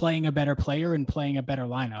playing a better player and playing a better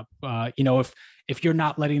lineup? If you're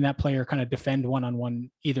not letting that player kind of defend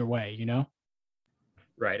one-on-one either way,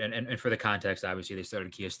 Right. And for the context, obviously they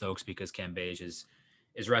started Kiah Stokes because Cam Beige is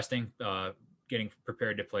resting, getting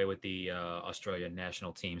prepared to play with the Australian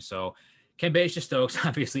national team. So Cam Beige to Stokes,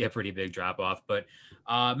 obviously a pretty big drop off, but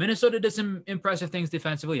Minnesota did some impressive things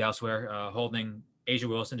defensively elsewhere, holding A'ja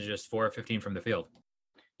Wilson to just 4 of 15 from the field.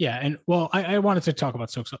 Yeah, and well, I wanted to talk about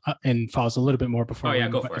Stokes and Fowles a little bit more before. Oh yeah,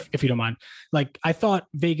 go for it. If you don't mind. I thought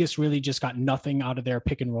Vegas really just got nothing out of their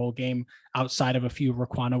pick and roll game outside of a few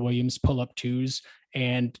Raquana Williams pull-up 2s.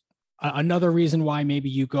 And another reason why maybe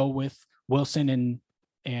you go with Wilson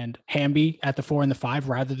and Hamby at the 4 and the 5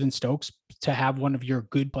 rather than Stokes, to have one of your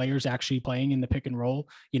good players actually playing in the pick and roll.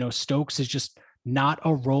 Stokes is just not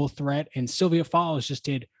a role threat, and Sylvia Fowles just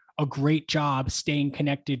did a great job staying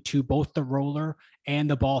connected to both the roller and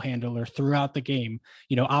the ball handler throughout the game.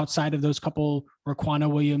 Outside of those couple Raquana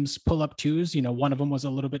Williams pull-up twos, one of them was a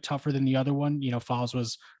little bit tougher than the other one. Fowles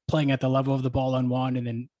was playing at the level of the ball on one and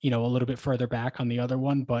then, a little bit further back on the other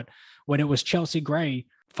one. But when it was Chelsea Gray,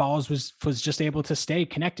 Fowles was just able to stay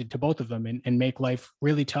connected to both of them and make life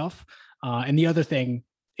really tough. And the other thing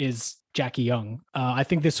is Jackie Young. I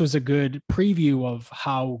think this was a good preview of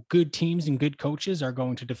how good teams and good coaches are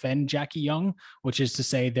going to defend Jackie Young, which is to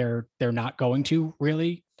say they're not going to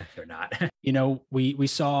really. They're not. We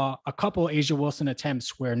saw a couple A'ja Wilson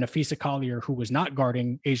attempts where Napheesa Collier, who was not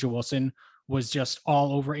guarding A'ja Wilson, was just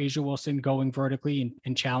all over A'ja Wilson, going vertically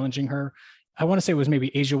and challenging her. I want to say it was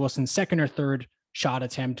maybe A'ja Wilson's second or third shot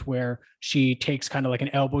attempt where she takes kind of like an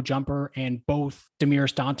elbow jumper, and both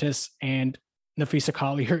Damiris Dantas and Napheesa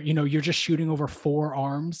Collier, you're just shooting over four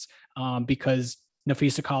arms because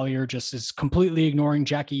Napheesa Collier just is completely ignoring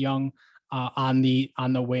Jackie Young on the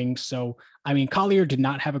wing. So, I mean, Collier did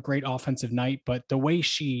not have a great offensive night, but the way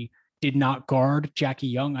she did not guard Jackie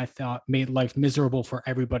Young, I thought made life miserable for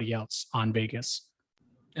everybody else on Vegas.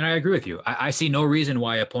 And I agree with you. I see no reason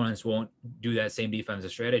why opponents won't do that same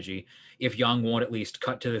defensive strategy if Young won't at least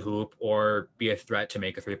cut to the hoop or be a threat to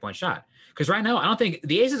make a 3-point shot. Because right now, I don't think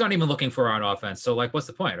the Aces aren't even looking for her on offense. So, what's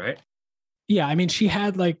the point, right? Yeah, I mean, she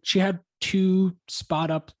had two spot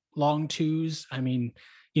up long twos. I mean,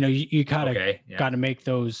 you gotta make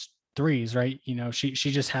those threes, right? She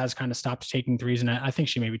just has kind of stopped taking threes, and I think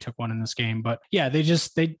she maybe took one in this game. But yeah, they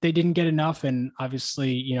didn't get enough, and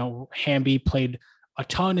obviously, Hamby played a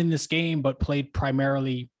ton in this game, but played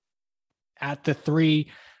primarily at the three.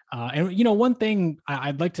 And one thing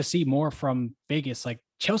I'd like to see more from Vegas, like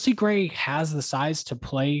Chelsea Gray has the size to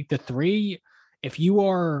play the three. If you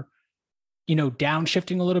are,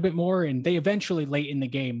 downshifting a little bit more, and they eventually late in the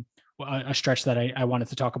game, a stretch that I wanted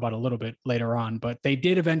to talk about a little bit later on, but they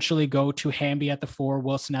did eventually go to Hamby at the 4,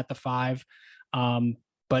 Wilson at the 5.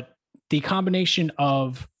 But the combination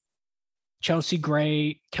of Chelsea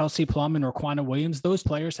Gray, Kelsey Plum, and Raquana Williams, those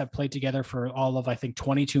players have played together for all of, I think,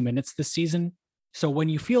 22 minutes this season. So when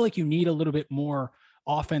you feel like you need a little bit more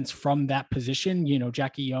offense from that position,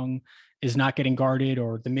 Jackie Young is not getting guarded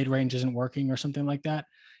or the mid-range isn't working or something like that.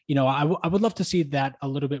 I would love to see that a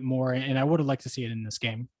little bit more, and I would have liked to see it in this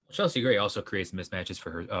game. Chelsea Gray also creates mismatches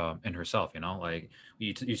for her and herself.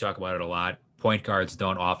 You talk about it a lot. Point guards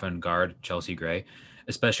don't often guard Chelsea Gray,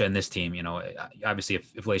 especially in this team. Obviously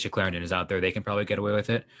if Layshia Clarendon is out there, they can probably get away with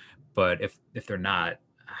it. But if they're not,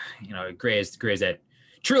 Gray is that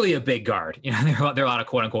truly a big guard. There are a lot of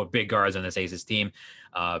quote unquote big guards on this Aces team.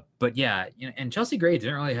 But yeah, and Chelsea Gray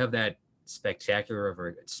didn't really have that spectacular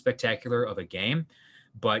of a game.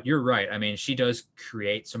 But you're right. I mean, she does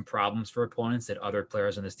create some problems for opponents that other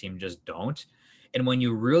players on this team just don't. And when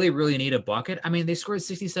you really, really need a bucket, I mean, they scored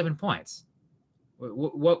 67 points.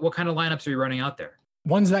 What kind of lineups are you running out there?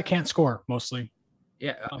 Ones that can't score, mostly.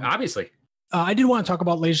 Yeah, obviously. I did want to talk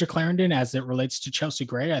about Layshia Clarendon as it relates to Chelsea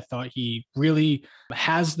Gray. I thought he really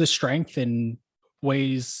has the strength in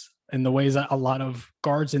the ways that a lot of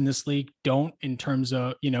guards in this league don't, in terms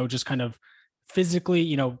of, just kind of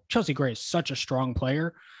physically. Chelsea Gray is such a strong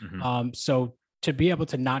player. Mm-hmm. So to be able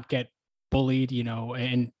to not get bullied,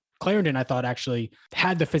 and Clarendon, I thought, actually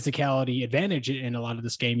had the physicality advantage in a lot of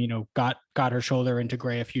this game, got her shoulder into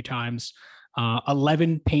Gray a few times.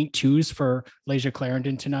 11 paint twos for Layshia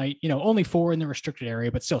Clarendon tonight, only 4 in the restricted area,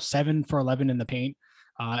 but still 7 for 11 in the paint.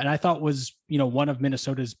 And I thought was, one of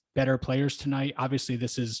Minnesota's better players tonight. Obviously,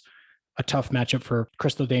 this is a tough matchup for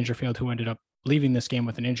Crystal Dangerfield, who ended up leaving this game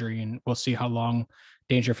with an injury, and we'll see how long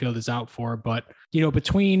Dangerfield is out for. But,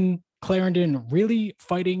 between Clarendon really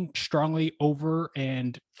fighting strongly over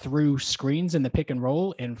and through screens in the pick and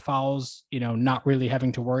roll, and Fowles, not really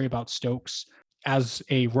having to worry about Stokes as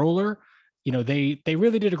a roller, they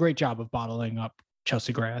really did a great job of bottling up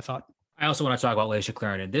Chelsea Gray, I thought. I also want to talk about Layshia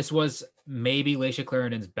Clarendon. This was maybe Layshia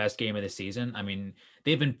Clarendon's best game of the season. I mean,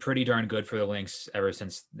 they've been pretty darn good for the Lynx ever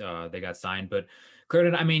since they got signed. But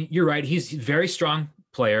Clarendon, I mean, you're right. He's a very strong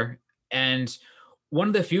player, and one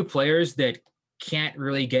of the few players that can't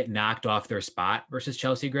really get knocked off their spot versus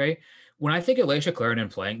Chelsea Gray. When I think of Layshia Clarendon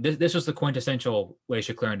playing, this was the quintessential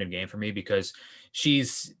Layshia Clarendon game for me, because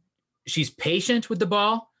she's patient with the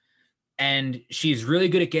ball. And she's really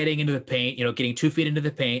good at getting into the paint, getting 2 feet into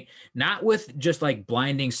the paint, not with just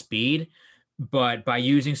blinding speed, but by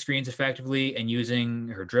using screens effectively and using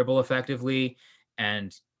her dribble effectively.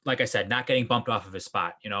 And like I said, not getting bumped off of a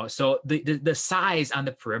spot, So the size on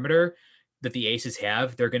the perimeter that the Aces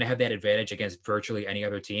have, they're going to have that advantage against virtually any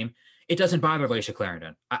other team. It doesn't bother Layshia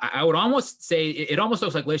Clarendon. I would almost say it almost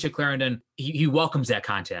looks like Layshia Clarendon, he welcomes that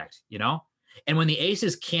contact, you know? And when the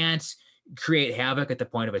Aces can't create havoc at the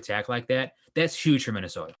point of attack like that, that's huge for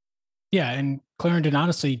Minnesota. Yeah, and Clarendon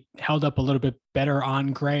honestly held up a little bit better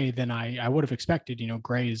on Gray than I would have expected. You know,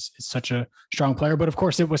 Gray is such a strong player, but of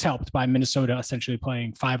course it was helped by Minnesota essentially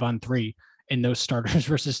playing 5-on-3 in those starters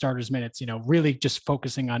versus starters minutes, you know, really just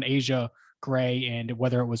focusing on A'ja, Gray, and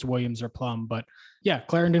whether it was Williams or Plum. But yeah,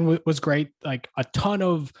 Clarendon was great. Like a ton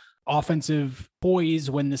of offensive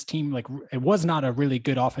poise when this team, like it was not a really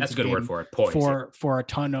good offensive That's a good game word for it. Poise. For a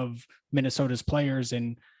ton of Minnesota's players.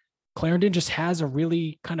 And Clarendon just has a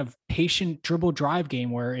really kind of patient dribble drive game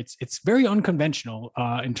where it's very unconventional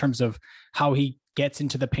in terms of how he gets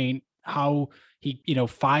into the paint, how he, you know,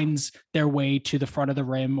 finds their way to the front of the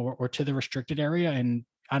rim or to the restricted area. And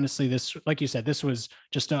honestly, this, like you said, this was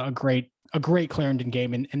just a great Clarendon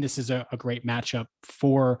game. And this is a great matchup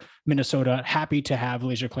for Minnesota. Happy to have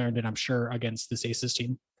Layshia Clarendon, I'm sure, against this Aces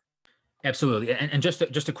team. Absolutely. And just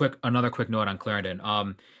another quick note on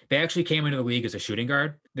Clarendon. They actually came into the league as a shooting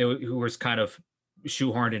guard who was kind of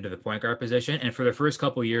shoehorned into the point guard position. And for the first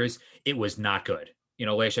couple of years, it was not good. You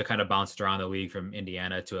know, Layshia kind of bounced around the league from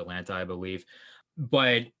Indiana to Atlanta, I believe.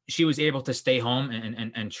 But she was able to stay home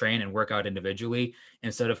and train and work out individually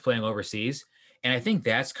instead of playing overseas. And I think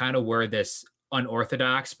that's kind of where this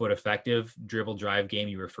unorthodox but effective dribble drive game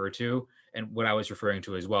you refer to, and what I was referring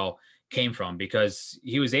to as well, came from, because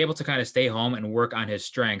he was able to kind of stay home and work on his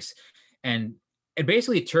strengths and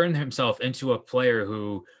basically turn himself into a player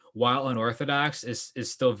who, while unorthodox, is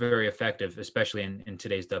still very effective, especially in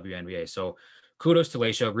today's WNBA. So kudos to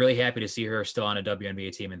Layshia. Really happy to see her still on a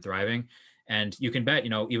WNBA team and thriving. And you can bet, you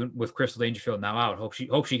know, even with Crystal Dangerfield now out,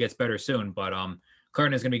 hope she gets better soon. But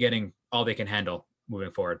Clarendon is going to be getting all they can handle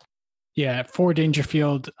moving forward. Yeah, for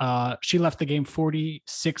Dangerfield, she left the game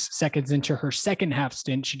 46 seconds into her second half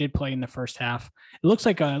stint. She did play in the first half. It looked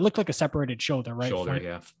like a separated shoulder,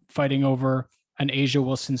 right? Fighting over an A'ja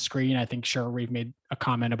Wilson screen. I think Cheryl Reeve made a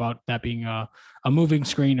comment about that being a moving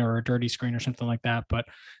screen or a dirty screen or something like that. But,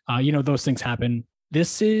 you know, those things happen.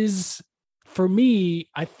 This is, for me,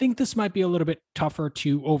 I think this might be a little bit tougher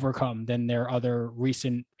to overcome than their other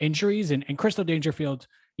recent injuries. And Crystal Dangerfield,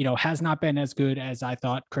 you know, has not been as good as I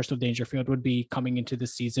thought Crystal Dangerfield would be coming into the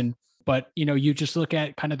season. But, you know, you just look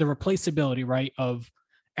at kind of the replaceability, right, of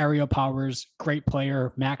Aerial Powers, great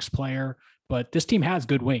player, max player, but this team has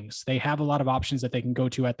good wings. They have a lot of options that they can go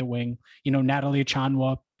to at the wing. You know, Natalie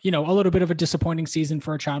Achonwa, you know, a little bit of a disappointing season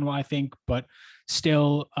for Achonwa, I think, but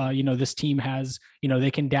still, you know, this team has, you know, they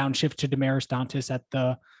can downshift to Damaris Dantas at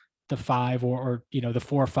the 5 or you know, the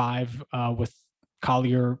 4-5 with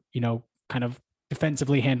Collier, you know, kind of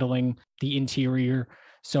defensively handling the interior.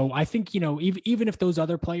 So I think, you know, even if those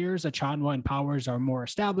other players, Achonwa and Powers, are more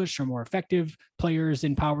established or more effective players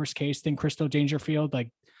in Powers' case than Crystal Dangerfield,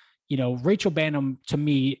 like, you know, Rachel Banham, to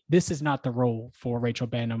me, this is not the role for Rachel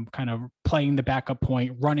Banham, kind of playing the backup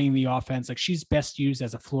point, running the offense. Like, she's best used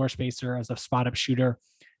as a floor spacer, as a spot up shooter,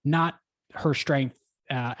 not her strength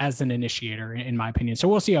as an initiator, in my opinion. So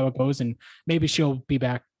we'll see how it goes. And maybe she'll be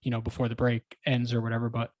back, you know, before the break ends or whatever,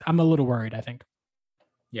 but I'm a little worried, I think.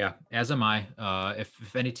 Yeah, as am I.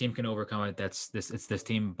 If any team can overcome it, it's this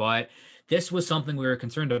team. But this was something we were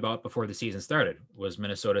concerned about before the season started, was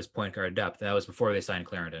Minnesota's point guard depth. That was before they signed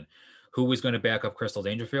Clarendon. Who was going to back up Crystal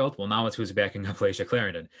Dangerfield? Well, now it's who's backing up Layshia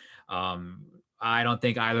Clarendon. I don't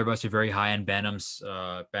think either of us are very high on Banham's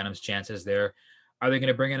chances there. Are they going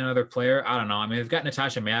to bring in another player? I don't know. I mean, they've got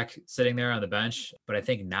Natasha Mack sitting there on the bench, but I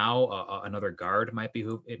think now another guard might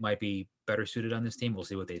be better suited on this team. We'll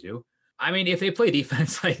see what they do. I mean, if they play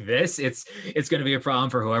defense like this, it's going to be a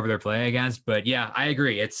problem for whoever they're playing against. But yeah, I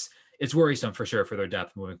agree. It's worrisome for sure for their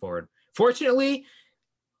depth moving forward. Fortunately,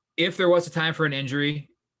 if there was a time for an injury,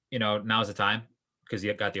 you know, now's the time, because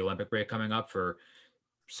you've got the Olympic break coming up for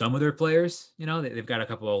some of their players. You know, they've got a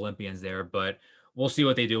couple of Olympians there, but we'll see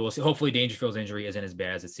what they do. We'll see. Hopefully Dangerfield's injury isn't as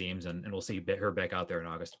bad as it seems, and we'll see her back out there in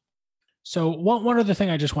August. So one other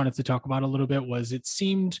thing I just wanted to talk about a little bit was, it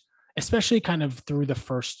seemed, especially kind of through the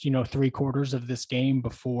first, you know, 3 quarters of this game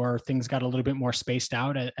before things got a little bit more spaced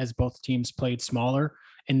out as both teams played smaller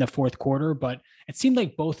in the fourth quarter. But it seemed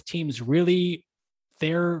like both teams really,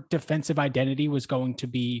 their defensive identity was going to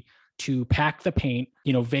be to pack the paint.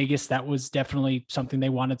 You know, Vegas, that was definitely something they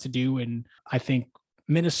wanted to do. And I think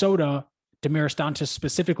Minnesota, Damaris Dantas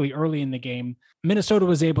specifically early in the game, Minnesota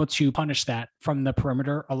was able to punish that from the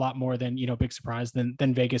perimeter a lot more than, you know, big surprise than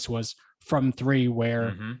Vegas was from 3,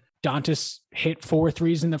 where Dantas hit 4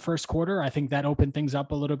 threes in the first quarter. I think that opened things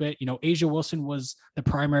up a little bit. A'ja Wilson was the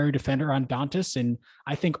primary defender on Dantas. And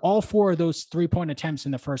I think all 4 of those 3-point attempts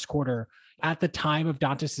in the first quarter, at the time of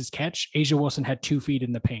Dantas's catch, A'ja Wilson had 2 feet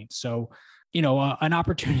in the paint. So, an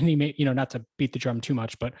opportunity, not to beat the drum too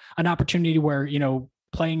much, but an opportunity where,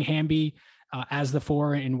 playing Hamby as the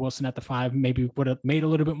 4 and Wilson at the 5 maybe would have made a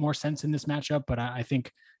little bit more sense in this matchup. But I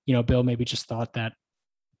think, Bill maybe just thought that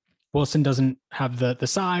Wilson doesn't have the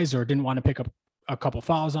size or didn't want to pick up a couple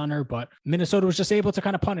fouls on her, but Minnesota was just able to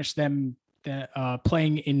kind of punish them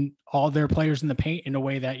playing in all their players in the paint in a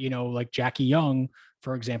way that, like Jackie Young,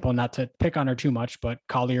 for example, not to pick on her too much, but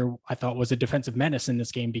Collier, I thought, was a defensive menace in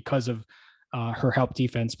this game because of her help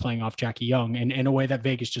defense playing off Jackie Young and in a way that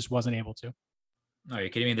Vegas just wasn't able to. No, you're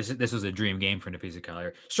kidding me. This was a dream game for Napheesa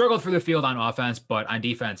Collier. Struggled for the field on offense, but on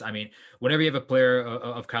defense, I mean, whenever you have a player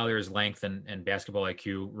of Collier's length and basketball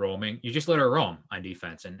IQ roaming, you just let her roam on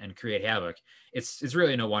defense and create havoc. It's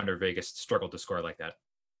really no wonder Vegas struggled to score like that.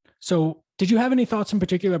 So did you have any thoughts in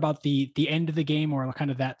particular about the end of the game or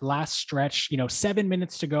kind of that last stretch? 7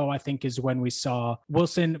 minutes to go, I think, is when we saw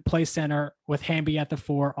Wilson play center with Hamby at the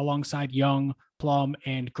 4 alongside Young, Plum,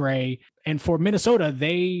 and Gray. And for Minnesota,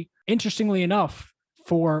 they, interestingly enough,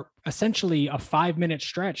 for essentially a 5-minute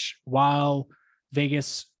stretch while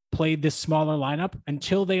Vegas played this smaller lineup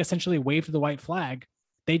until they essentially waved the white flag,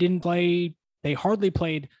 they hardly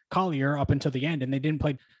played Collier up until the end, and they didn't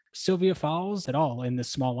play Sylvia Fowles at all in this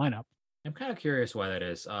small lineup. I'm kind of curious why that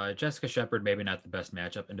is. Jessica Shepard, maybe not the best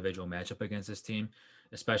individual matchup against this team,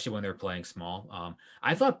 especially when they're playing small.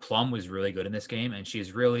 I thought Plum was really good in this game, and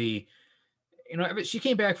she's really, she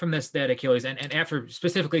came back from that Achilles, and after,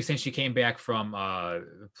 specifically since she came back from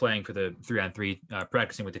playing for the 3-on-3,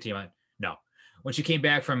 practicing with the team. When she came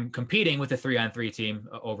back from competing with the 3-on-3 team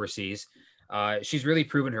overseas, she's really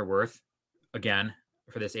proven her worth again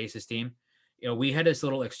for this Aces team. We had this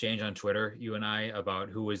little exchange on Twitter, you and I, about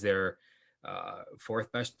who was their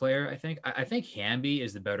 4th best player. I think Hamby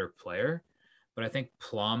is the better player, but I think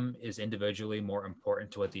Plum is individually more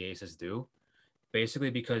important to what the Aces do. Basically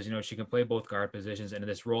because, she can play both guard positions, and in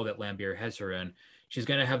this role that Laimbeer has her in, she's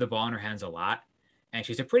going to have the ball in her hands a lot. And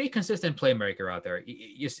she's a pretty consistent playmaker out there,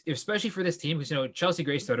 especially for this team, because, Chelsea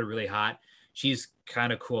Gray started really hot. She's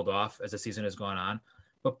kind of cooled off as the season has gone on.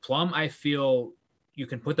 But Plum, I feel you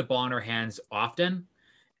can put the ball in her hands often,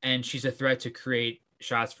 and she's a threat to create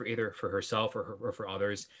shots for either for herself or for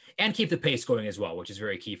others, and keep the pace going as well, which is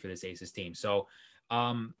very key for this Aces team. So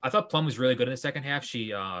I thought Plum was really good in the second half.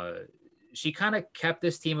 She kind of kept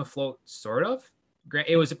this team afloat, sort of.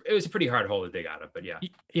 It was a pretty hard hole to dig out of, but yeah.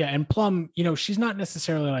 Yeah, and Plum, she's not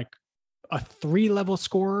necessarily like a 3-level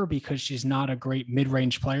scorer because she's not a great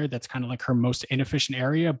mid-range player. That's kind of like her most inefficient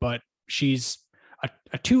area, but she's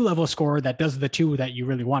a 2-level scorer that does the 2 that you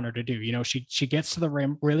really want her to do. She gets to the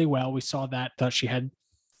rim really well. We saw that. Thought she had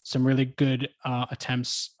some really good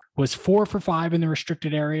attempts. Was 4 for 5 in the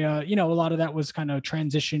restricted area. A lot of that was kind of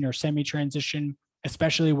transition or semi-transition,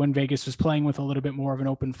 especially when Vegas was playing with a little bit more of an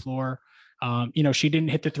open floor. She didn't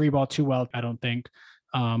hit the 3 ball too well, I don't think.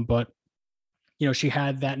 But she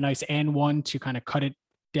had that nice and 1 to kind of cut it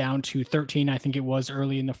down to 13. I think it was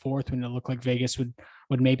early in the 4th when it looked like Vegas would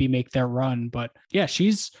maybe make their run. But yeah,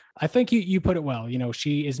 I think you put it well.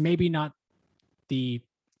 She is maybe not the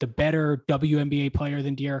better WNBA player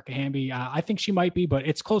than Dearica Hamby. I think she might be, but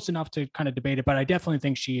it's close enough to kind of debate it. But I definitely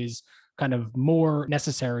think she is kind of more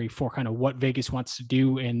necessary for kind of what Vegas wants to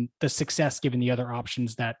do and the success given the other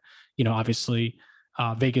options that, obviously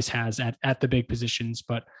Vegas has at the big positions.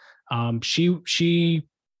 But she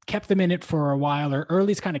kept them in it for a while, or at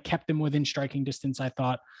least kind of kept them within striking distance, I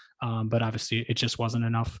thought. But obviously it just wasn't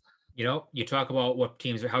enough. You talk about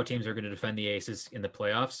how teams are going to defend the Aces in the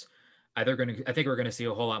playoffs. I think we're going to see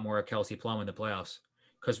a whole lot more of Kelsey Plum in the playoffs.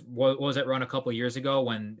 Because what was that run a couple of years ago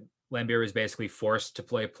when Laimbeer was basically forced to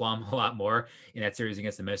play Plum a lot more in that series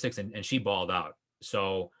against the Mystics, and she balled out.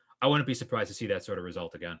 So I wouldn't be surprised to see that sort of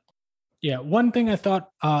result again. Yeah, one thing I thought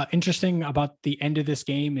interesting about the end of this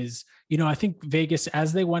game is, I think Vegas,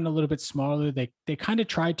 as they went a little bit smaller, they kind of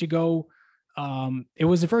tried to go. It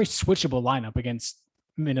was a very switchable lineup against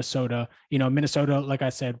Minnesota. Minnesota, like I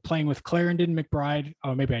said, playing with Clarendon, McBride,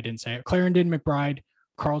 or maybe I didn't say it. Clarendon, McBride,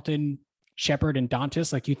 Carlton, Shepard, and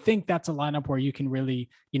Dantas. Like, you think that's a lineup where you can really,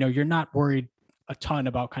 you're not worried a ton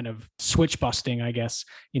about kind of switch busting, I guess.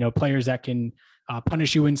 Players that can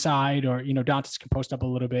punish you inside, or Dantas can post up a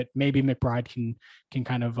little bit. Maybe McBride can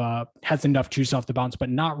kind of has enough juice off the bounce, but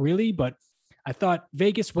not really. But I thought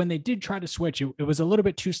Vegas, when they did try to switch, it was a little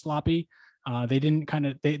bit too sloppy. They didn't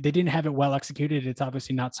they didn't have it well executed. It's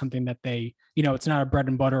obviously not something that they, it's not a bread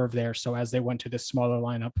and butter of theirs. So as they went to this smaller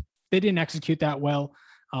lineup, they didn't execute that well.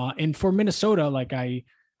 And for Minnesota, like I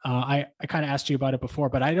kind of asked you about it before,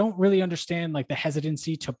 but I don't really understand like the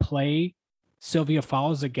hesitancy to play Sylvia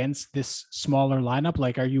Fowles against this smaller lineup.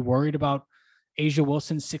 Like, are you worried about A'ja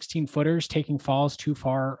Wilson's 16-footers taking Fowles too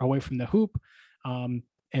far away from the hoop? And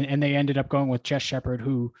they ended up going with Jess Shepard,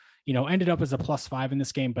 who, you know, ended up as a +5 in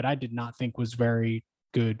this game, but I did not think was very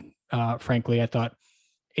good. Frankly, I thought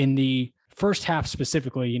in the first half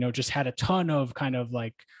specifically, you know, just had a ton of kind of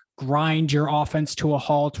like grind your offense to a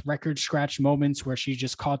halt, record scratch moments where she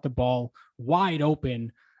just caught the ball wide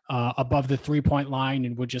open above the 3-point line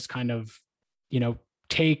and would just kind of, you know,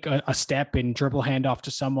 take a step and dribble handoff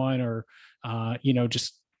to someone, or, you know,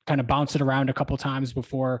 just kind of bounce it around a couple times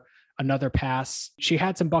before another pass. She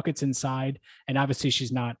had some buckets inside, and obviously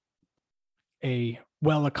she's not a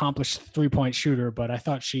well-accomplished 3-point shooter, but I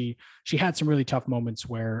thought she had some really tough moments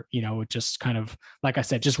where, you know, it just kind of, like I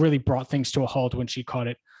said, just really brought things to a halt when she caught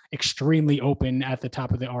it extremely open at the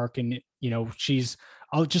top of the arc. And, you know, she's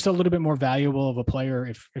just a little bit more valuable of a player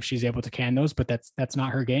if she's able to can those, but that's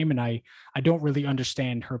not her game. And I don't really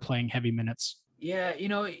understand her playing heavy minutes. Yeah. You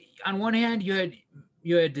know, on one hand, you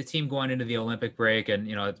had the team going into the Olympic break, and,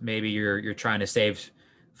 you know, maybe you're trying to save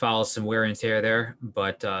Fowles some wear and tear there,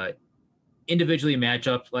 but individually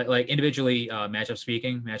matchup wise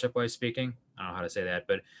speaking, I don't know how to say that,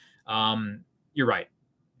 but you're right.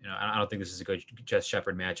 You know, I don't think this is a good Jess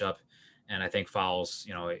Shepard matchup, and I think Fowles,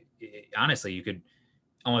 you know, honestly, you could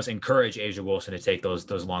almost encourage A'ja Wilson to take those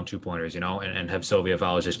long 2-pointers, you know, and have Sylvia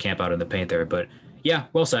Fowles just camp out in the paint there. But yeah,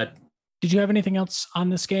 well said. Did you have anything else on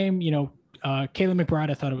this game? You know, Kayla McBride,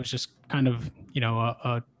 I thought it was just kind of, you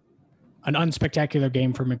know, an unspectacular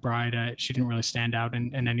game for McBride. She didn't really stand out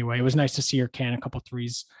in any way. It was nice to see her can a couple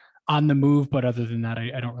threes on the move, but other than that,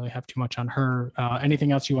 I don't really have too much on her.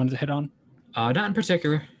 Anything else you wanted to hit on? Not in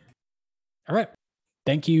particular. All right.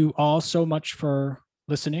 Thank you all so much for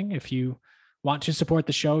listening. If you want to support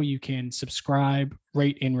the show, you can subscribe,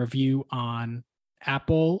 rate, and review on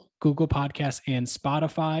Apple, Google Podcasts, and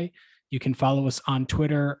Spotify. You can follow us on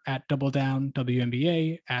Twitter at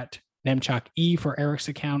DoubleDownWNBA, at Nemchok E for Eric's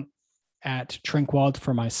account, at Trinkwald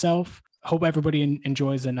for myself. Hope everybody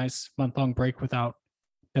enjoys a nice month-long break without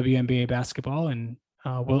WNBA basketball, and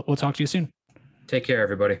we'll talk to you soon. Take care,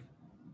 everybody.